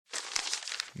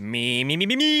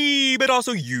Me, but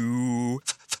also you.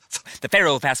 The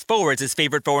Pharaoh fast forwards his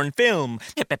favorite foreign film,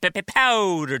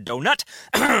 Powder Donut.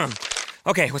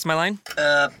 Okay, what's my line?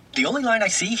 The only line I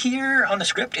see here on the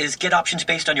script is get options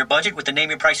based on your budget with the Name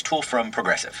Your Price tool from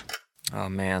Progressive. Oh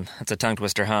man, that's a tongue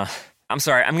twister, huh? I'm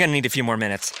sorry, I'm gonna need a few more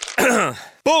minutes.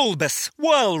 Bulbous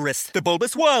Walrus, the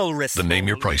Bulbous Walrus. The Name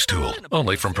Your Price tool,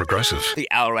 only from Progressive. The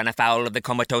owl ran afoul of the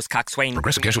comatose coxswain.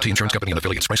 Progressive Casualty Insurance Company and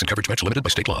affiliates. Price and coverage match limited by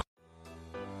state law.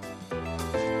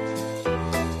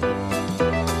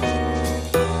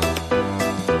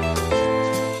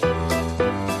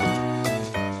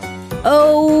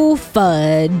 Oh,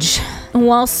 fudge.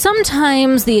 While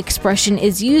sometimes the expression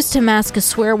is used to mask a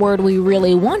swear word we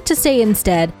really want to say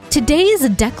instead, today is a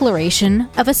declaration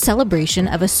of a celebration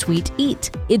of a sweet eat.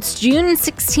 It's June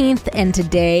 16th and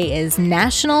today is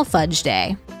National Fudge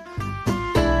Day.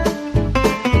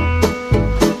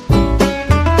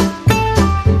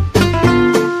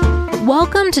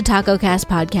 Welcome to TacoCast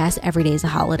Podcast Every Day's a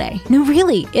Holiday. No,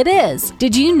 really, it is.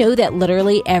 Did you know that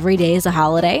literally every day is a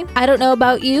holiday? I don't know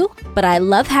about you, but I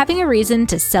love having a reason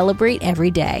to celebrate every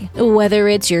day. Whether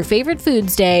it's your favorite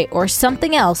foods day or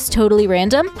something else totally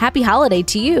random, happy holiday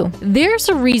to you. There's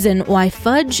a reason why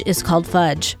fudge is called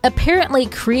fudge. Apparently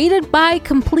created by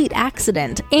complete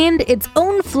accident, and its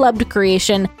own flubbed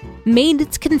creation made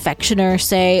its confectioner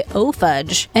say, "Oh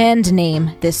fudge," and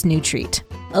name this new treat.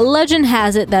 A legend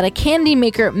has it that a candy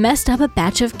maker messed up a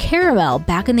batch of caramel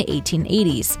back in the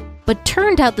 1880s, but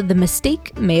turned out that the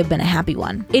mistake may have been a happy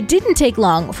one. It didn't take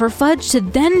long for fudge to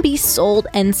then be sold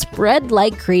and spread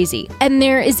like crazy. And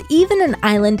there is even an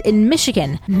island in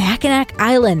Michigan, Mackinac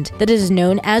Island, that is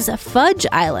known as Fudge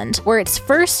Island, where its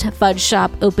first fudge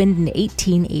shop opened in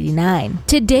 1889.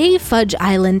 Today, Fudge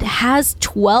Island has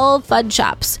 12 fudge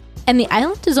shops, and the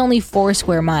island is only 4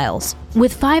 square miles.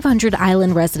 With 500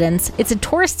 island residents, it's a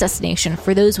tourist destination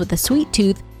for those with a sweet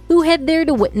tooth who head there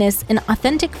to witness an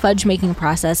authentic fudge-making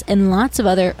process and lots of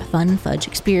other fun fudge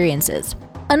experiences.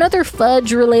 Another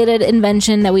fudge-related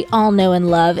invention that we all know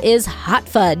and love is hot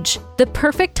fudge, the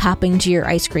perfect topping to your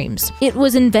ice creams. It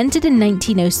was invented in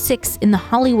 1906 in the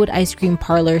Hollywood ice cream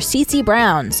parlor C.C.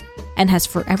 Brown's and has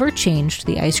forever changed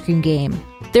the ice cream game.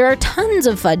 There are tons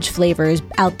of fudge flavors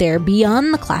out there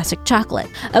beyond the classic chocolate.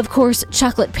 Of course,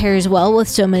 chocolate pairs well with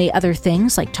so many other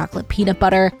things like chocolate peanut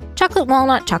butter, chocolate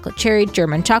walnut, chocolate cherry,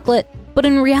 German chocolate. But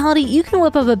in reality, you can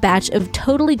whip up a batch of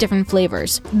totally different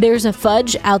flavors. There's a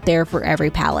fudge out there for every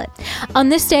palate. On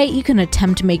this day, you can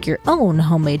attempt to make your own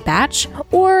homemade batch,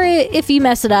 or if you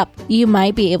mess it up, you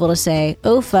might be able to say,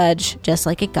 "Oh fudge," just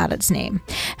like it got its name.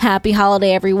 Happy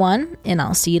holiday, everyone, and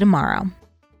I'll see you tomorrow.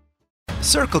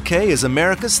 Circle K is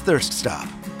America's thirst stop.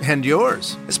 And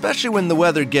yours, especially when the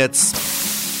weather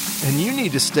gets... and you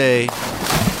need to stay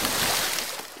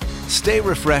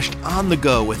refreshed on the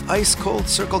go with ice-cold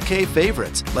Circle K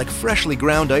favorites like freshly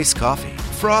ground iced coffee,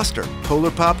 Froster,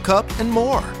 Polar Pop Cup, and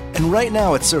more. And right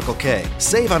now at Circle K,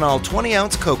 save on all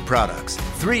 20-ounce Coke products,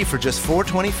 3 for just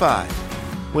 $4.25.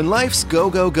 When life's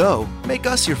go, go, go, make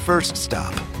us your first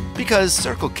stop. Because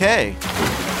Circle K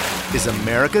is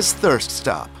America's thirst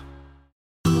stop.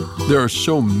 There are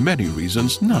so many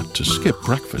reasons not to skip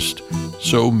breakfast.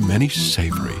 So many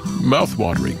savory,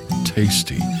 mouth-watering,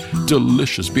 tasty,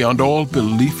 delicious beyond all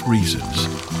belief reasons.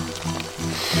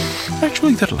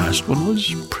 Actually, that last one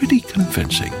was pretty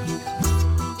convincing.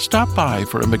 Stop by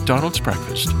for a McDonald's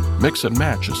breakfast. Mix and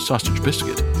match a sausage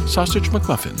biscuit, sausage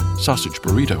McMuffin, sausage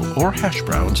burrito, or hash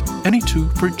browns, any 2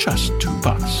 for just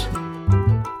 $2.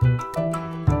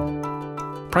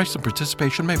 Price and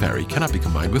participation may vary, cannot be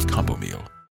combined with combo meal.